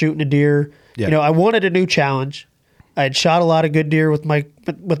shoulders of shooting a deer. Yeah. You know, I wanted a new challenge. I had shot a lot of good deer with my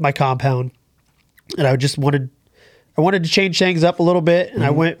compound, and I wanted to change things up a little bit, and I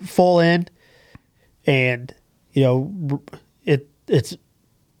went full in. And you know, it's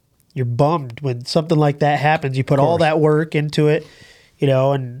you're bummed when something like that happens. You put all that work into it, you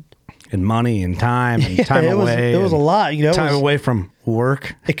know, and Money and time and time away. It was a lot, you know. Time away from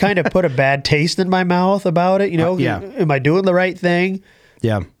work. It kind of put a bad taste in my mouth about it, you know. Yeah. Am I doing the right thing?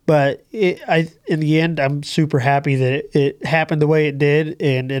 Yeah. But in the end, I'm super happy that it happened the way it did,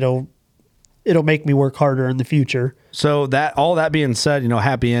 and it'll make me work harder in the future. So all that being said, you know,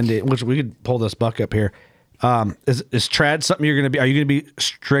 happy ending, which we could pull this buck up here. Is trad something you're going to be? Are you going to be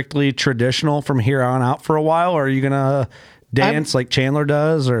strictly traditional from here on out for a while, or are you going to dance like Chandler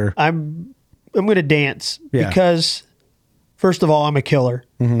does? Or I'm going to dance Yeah. because, first of all, I'm a killer.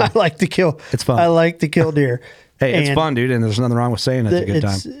 I like to kill. It's fun. I like to kill deer. hey, it's And fun, dude, and there's nothing wrong with saying it's a good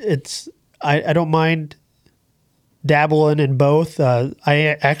time. I don't mind dabbling in both.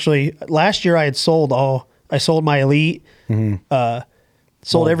 I actually last year I sold my elite,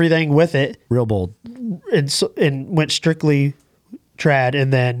 sold everything with it, Real bold. and went strictly trad.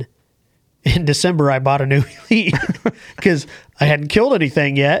 And then in December I bought a new elite because I hadn't killed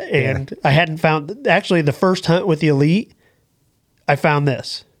anything yet, and I hadn't found. Actually, the first hunt with the elite, I found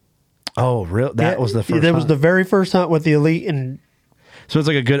this. Oh, real? That was the first. That was hunt. the very first hunt with the elite, and So it's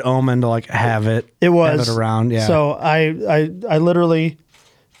like a good omen to like have it. it was have it around. Yeah. So I literally,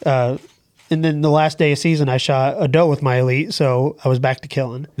 and then the last day of season, I shot a doe with my elite, so I was back to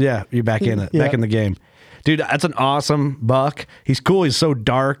killing. yeah, you're back in it, Yeah. back in the game, dude. That's an awesome buck. He's cool. He's so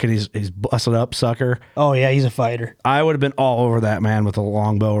dark and he's busted up, sucker. Oh yeah, he's a fighter. I would have been all over that, man, with a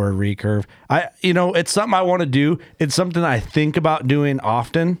longbow or a recurve. It's something I want to do. It's something I think about doing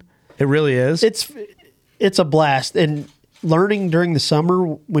often. It really is. It's a blast, and learning during the summer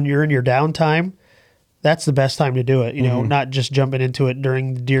when you're in your downtime, that's the best time to do it. You know, not just jumping into it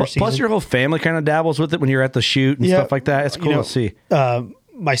during the deer season. Plus, your whole family kind of dabbles with it when you're at the shoot and Yeah. stuff like that. It's cool You know, to see.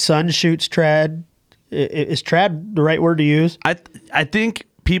 My son shoots trad. Is trad the right word to use? I think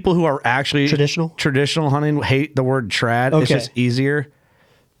people who are actually traditional hunting hate the word trad. It's Okay. just easier.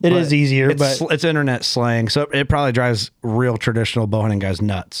 It is easier, it's, but it's internet slang, so it probably drives real traditional bow hunting guys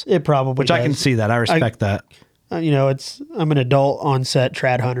nuts. it probably Which I can does. see that. I respect that. You know, I'm an adult on-set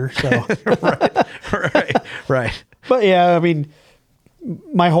trad hunter, so. Right. But yeah, I mean,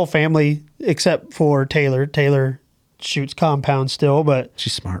 my whole family, except for Taylor shoots compound still, but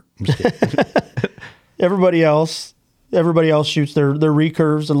She's smart. I'm just kidding. everybody else, Everybody else shoots their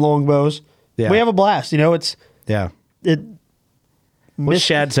recurves and longbows. Yeah. We have a blast. It What's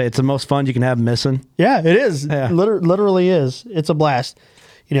Shad say? It's the most fun you can have missing. Yeah, it is. Yeah. Literally is. It's a blast.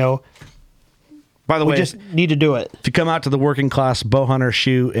 By the We way, just need to do it. if you come out to the Working Class Bow Hunter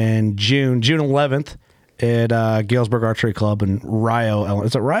shoot in June 11th at Galesburg Archery Club in Rio.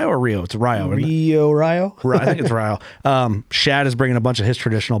 Is it Rio or Rio? It's Rio. isn't it? Rio. I think it's Rio. Shad is bringing a bunch of his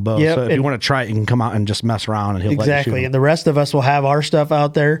traditional bows. Yep, So if you and- want to try it, you can come out and just mess around and he'll let you shoot Exactly. them. And the rest of us will have our stuff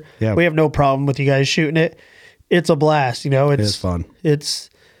out there. Yeah. We have no problem with you guys shooting it. It's a blast. It's is fun.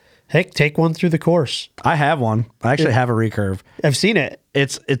 Heck, take one through the course. I have one. I actually have a recurve. I've seen it.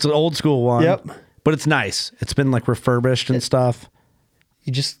 It's an old school one. Yep. But it's nice. It's been like refurbished and stuff.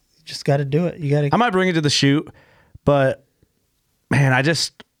 You just got to do it. You got to. I might bring it to the shoot, but man, I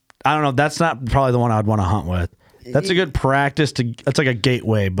don't know. That's not probably the one I'd want to hunt with. That's a good practice that's like a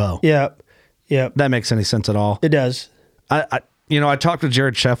gateway bow. Yep. That makes any sense at all. It does. I talked to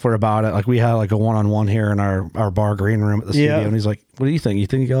Jared Scheffler about it. Like we had like a one-on-one here in our bar green room at the studio. And he's like, what do you think? You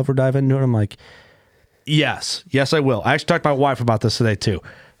think you'll ever dive into it? I'm like, yes, I will. I actually talked to my wife about this today too.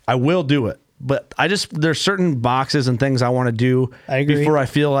 I will do it. But there's certain boxes and things I want to do I agree. before I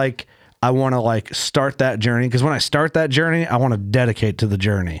feel like I want to like start that journey. Because when I start that journey, I want to dedicate to the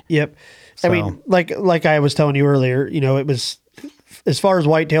journey. Yep. So- I mean, like I was telling you earlier, it was as far as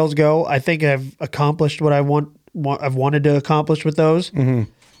whitetails go. I think I've accomplished what I've wanted to accomplish with those, and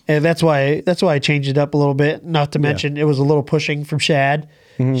that's why I changed it up a little bit. Not to mention, it was a little pushing from Shad.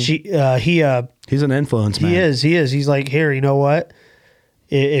 He's an influence, man. He is. He's like, here, you know what?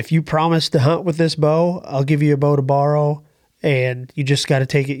 If you promise to hunt with this bow, I'll give you a bow to borrow, and you just got to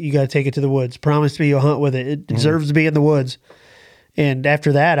take it. You got to take it to the woods. Promise me you'll hunt with it. It deserves to be in the woods. And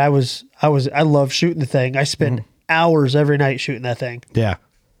after that, I love shooting the thing. I spend hours every night shooting that thing. Yeah.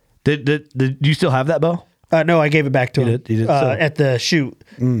 Did you still have that bow? No, I gave it back to him. You did. At the shoot.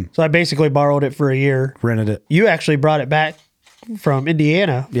 So I basically borrowed it for a year. Rented it. You actually brought it back from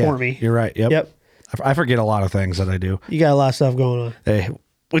Indiana for me. You're right. Yep. Yep. I forget a lot of things that I do. You got a lot of stuff going on. Hey,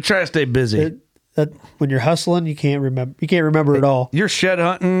 we try to stay busy. When you're hustling, you can't remember. You can't remember it all. You're shed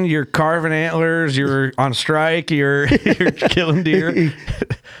hunting. You're carving antlers. You're on strike. You're killing deer.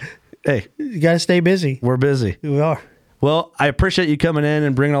 Hey, You got to stay busy. we're busy. We are. Well, I appreciate you coming in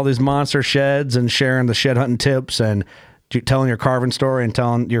and bringing all these monster sheds and sharing the shed hunting tips and telling your carving story and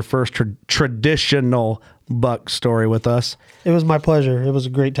telling your first traditional buck story with us. It was my pleasure. It was a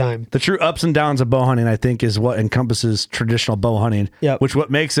great time. The true ups and downs of bow hunting, I think, is what encompasses traditional bow hunting. Yep. Which what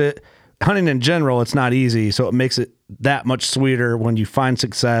makes it hunting in general. It's not easy, so it makes it that much sweeter when you find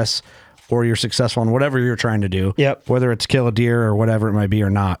success or you're successful in whatever you're trying to do. Yep. Whether it's kill a deer or whatever it might be or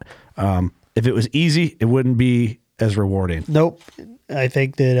not. If it was easy, it wouldn't be as rewarding. Nope. I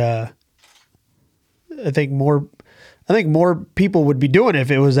think that I think more people would be doing it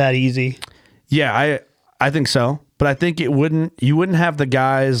if it was that easy. Yeah, I think so. But I think you wouldn't have the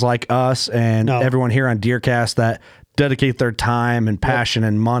guys like us and everyone here on DeerCast that dedicate their time and passion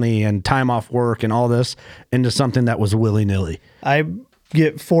and money and time off work and all this into something that was willy-nilly. I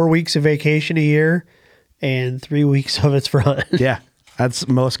get 4 weeks of vacation a year and 3 weeks of it's for hunting. Yeah, that's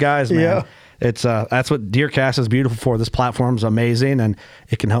most guys, man. Yeah. It's that's what DeerCast is beautiful for. This platform's amazing, and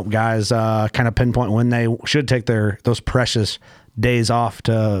it can help guys kind of pinpoint when they should take those precious days off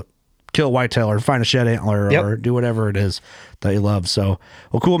to kill a whitetail or find a shed antler or do whatever it is that you love. So,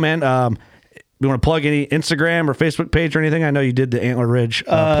 well, cool, man. You want to plug any Instagram or Facebook page or anything? I know you did the Antler Ridge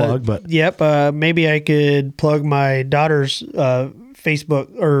plug, but maybe I could plug my daughter's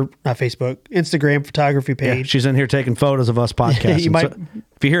Instagram photography page. yeah, she's in here taking photos of us podcasting. might- So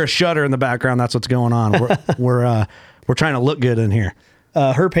if you hear a shudder in the background, that's what's going on. We're trying to look good in here.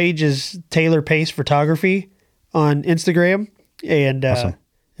 Her page is Taylor Pace Photography on Instagram, and Awesome.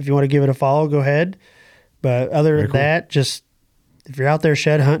 if you want to give it a follow, go ahead. But other than that, just if you're out there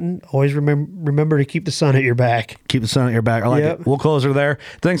shed hunting, always remember to keep the sun at your back. Keep the sun at your back. I like Yep. it. We'll close her there.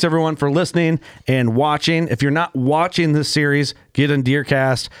 Thanks, everyone, for listening and watching. If you're not watching this series, get in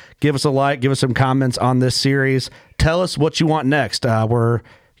DeerCast. Give us a like. Give us some comments on this series. Tell us what you want next. We're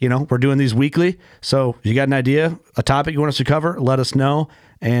doing these weekly. So if you got an idea, a topic you want us to cover, let us know.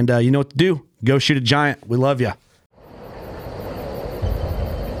 And you know what to do. Go shoot a giant. We love you.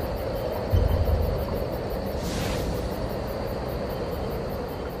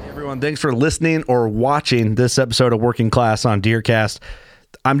 Thanks for listening or watching this episode of Working Class on DeerCast.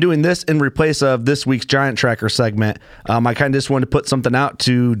 I'm doing this in replace of this week's Giant Tracker segment. I kind of just wanted to put something out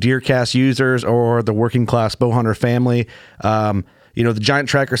to DeerCast users or the Working Class Bowhunter family. The Giant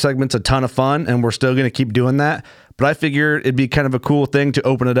Tracker segment's a ton of fun, and we're still going to keep doing that. But I figure it'd be kind of a cool thing to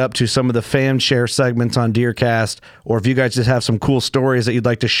open it up to some of the fan share segments on DeerCast, or if you guys just have some cool stories that you'd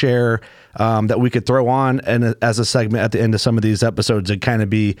like to share that we could throw on and as a segment at the end of some of these episodes, it'd kind of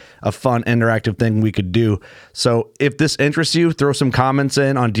be a fun interactive thing we could do. So if this interests you, throw some comments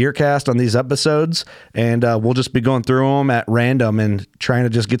in on DeerCast on these episodes, and we'll just be going through them at random and trying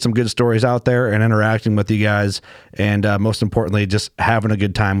to just get some good stories out there and interacting with you guys, and most importantly, just having a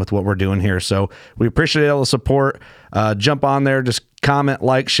good time with what we're doing here. So we appreciate all the support. Jump on there, just comment,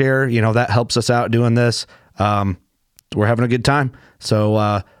 like, share. That helps us out doing this. We're having a good time.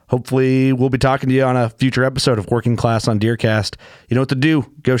 So hopefully we'll be talking to you on a future episode of Working Class on DeerCast. You know what to do.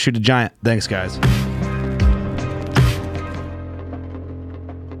 Go shoot a giant. Thanks, guys.